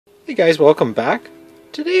Hey guys, welcome back.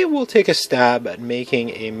 Today we'll take a stab at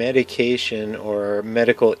making a medication or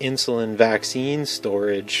medical insulin vaccine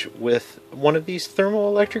storage with one of these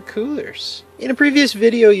thermoelectric coolers. In a previous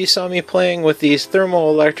video you saw me playing with these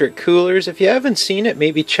thermoelectric coolers. If you haven't seen it,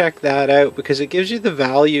 maybe check that out because it gives you the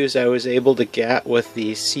values I was able to get with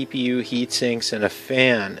the CPU heat sinks and a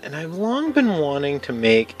fan. And I've long been wanting to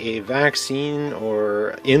make a vaccine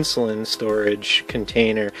or insulin storage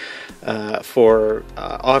container for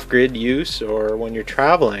off-grid use or when you're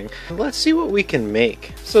traveling. Let's see what we can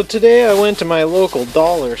make. So today I went to my local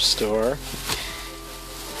dollar store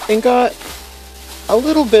and got a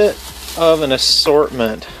little bit of an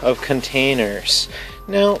assortment of containers.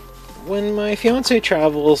 Now, when my fiance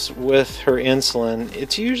travels with her insulin,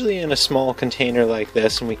 it's usually in a small container like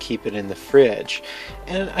this and we keep it in the fridge.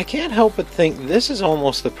 And I can't help but think this is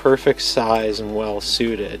almost the perfect size and well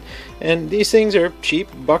suited. And these things are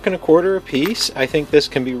cheap, $1.25 a piece. I think this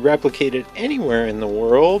can be replicated anywhere in the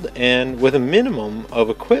world, and with a minimum of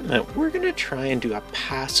equipment, we're going to try and do a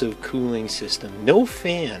passive cooling system, no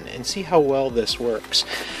fan, and see how well this works.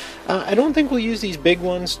 I don't think we'll use these big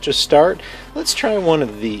ones to start. Let's try one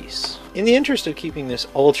of these. In the interest of keeping this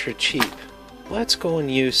ultra cheap, let's go and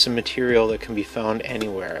use some material that can be found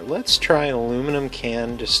anywhere. Let's try an aluminum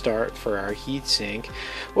can to start for our heatsink.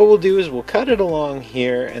 What we'll do is we'll cut it along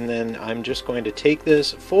here, and then I'm just going to take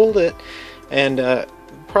this, fold it, and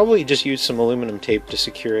probably just use some aluminum tape to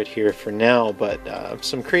secure it here for now, but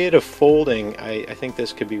some creative folding, I think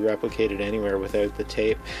this could be replicated anywhere without the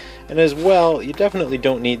tape. And as well, you definitely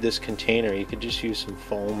don't need this container. You could just use some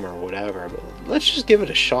foam or whatever, but let's just give it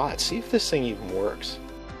a shot, see if this thing even works.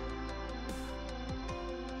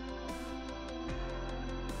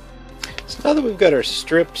 So now that we've got our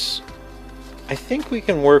strips, I think we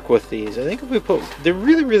can work with these. I think if we put, they're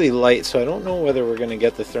really, really light, so I don't know whether we're going to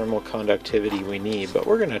get the thermal conductivity we need, but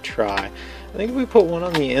we're going to try. I think if we put one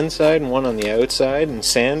on the inside and one on the outside and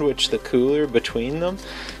sandwich the cooler between them,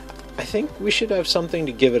 I think we should have something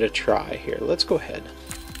to give it a try here. Let's go ahead.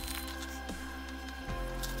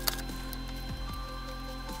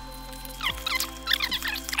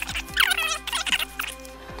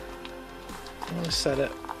 I'm going to set it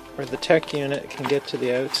where the tech unit can get to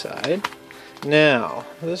the outside. Now,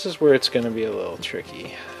 this is where it's going to be a little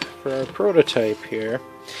tricky. For our prototype here,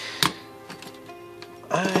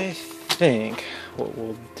 I think what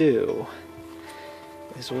we'll do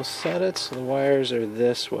is we'll set it so the wires are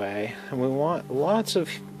this way, and we want lots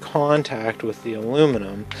of contact with the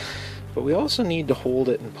aluminum, but we also need to hold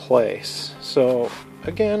it in place. So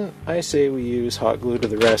again, I say we use hot glue to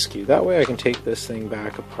the rescue. That way I can take this thing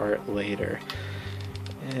back apart later.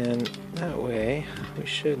 And that way we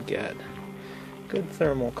should get good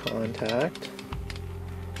thermal contact.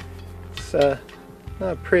 It's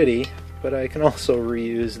not pretty, but I can also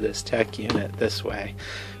reuse this tech unit this way,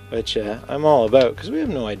 which I'm all about because we have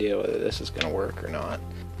no idea whether this is going to work or not.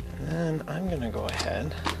 And then I'm going to go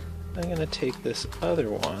ahead, I'm going to take this other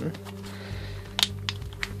one,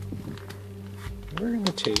 we're going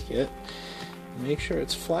to take it, make sure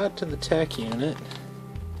it's flat to the tech unit,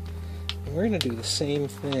 and we're going to do the same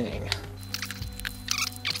thing.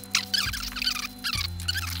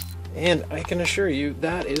 And I can assure you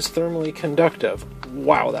that is thermally conductive.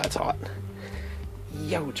 Wow, that's hot.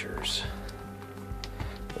 Youters.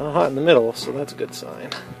 Not hot in the middle, so that's a good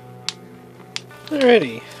sign.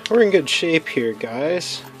 Alrighty, we're in good shape here,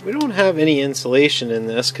 guys. We don't have any insulation in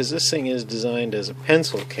this because this thing is designed as a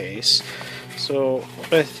pencil case. So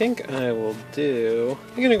what I think I will do,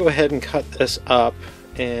 I'm going to go ahead and cut this up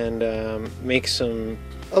and make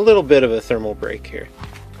a little bit of a thermal break here.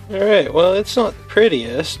 Alright, well, it's not the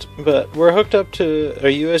prettiest, but we're hooked up to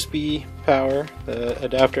a USB power, the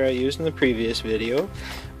adapter I used in the previous video.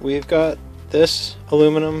 We've got this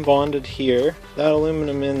aluminum bonded here, that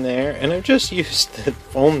aluminum in there, and I've just used the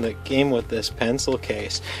foam that came with this pencil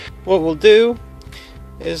case. What we'll do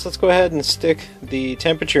is let's go ahead and stick the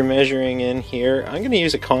temperature measuring in here. I'm going to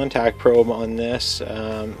use a contact probe on this.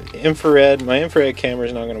 Infrared, my infrared camera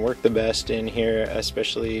is not going to work the best in here,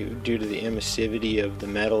 especially due to the emissivity of the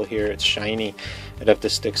metal here. It's shiny. I'd have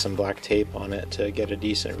to stick some black tape on it to get a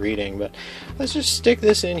decent reading, but let's just stick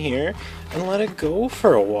this in here and let it go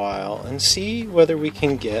for a while and see whether we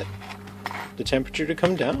can get the temperature to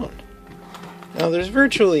come down. Now there's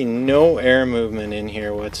virtually no air movement in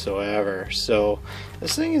here whatsoever, so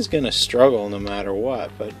this thing is going to struggle no matter what,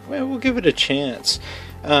 but well, we'll give it a chance.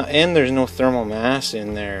 And there's no thermal mass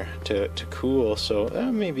in there to cool, so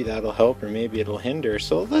maybe that'll help or maybe it'll hinder,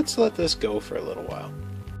 so let's let this go for a little while.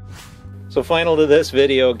 So final to this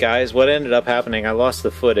video, guys, what ended up happening, I lost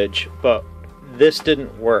the footage, but this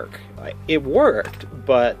didn't work. it worked,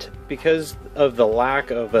 but because of the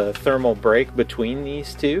lack of a thermal break between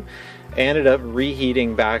these two, I ended up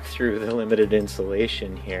reheating back through the limited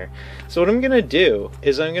insulation here. So what I'm going to do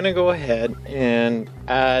is I'm going to go ahead and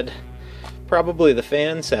add probably the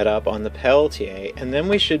fan setup on the Peltier, and then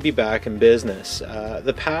we should be back in business.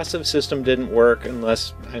 The passive system didn't work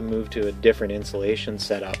unless I moved to a different insulation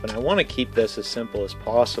setup, and I want to keep this as simple as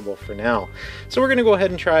possible for now. So we're going to go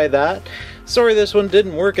ahead and try that. Sorry this one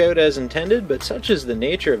didn't work out as intended, but such is the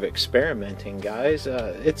nature of experimenting, guys.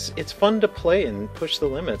 It's fun to play and push the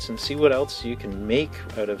limits and see what else you can make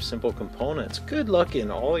out of simple components. Good luck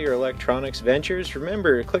in all your electronics ventures.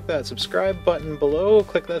 Remember, click that subscribe button below,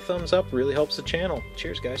 click that thumbs up, really helps the channel.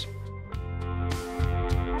 Cheers, guys.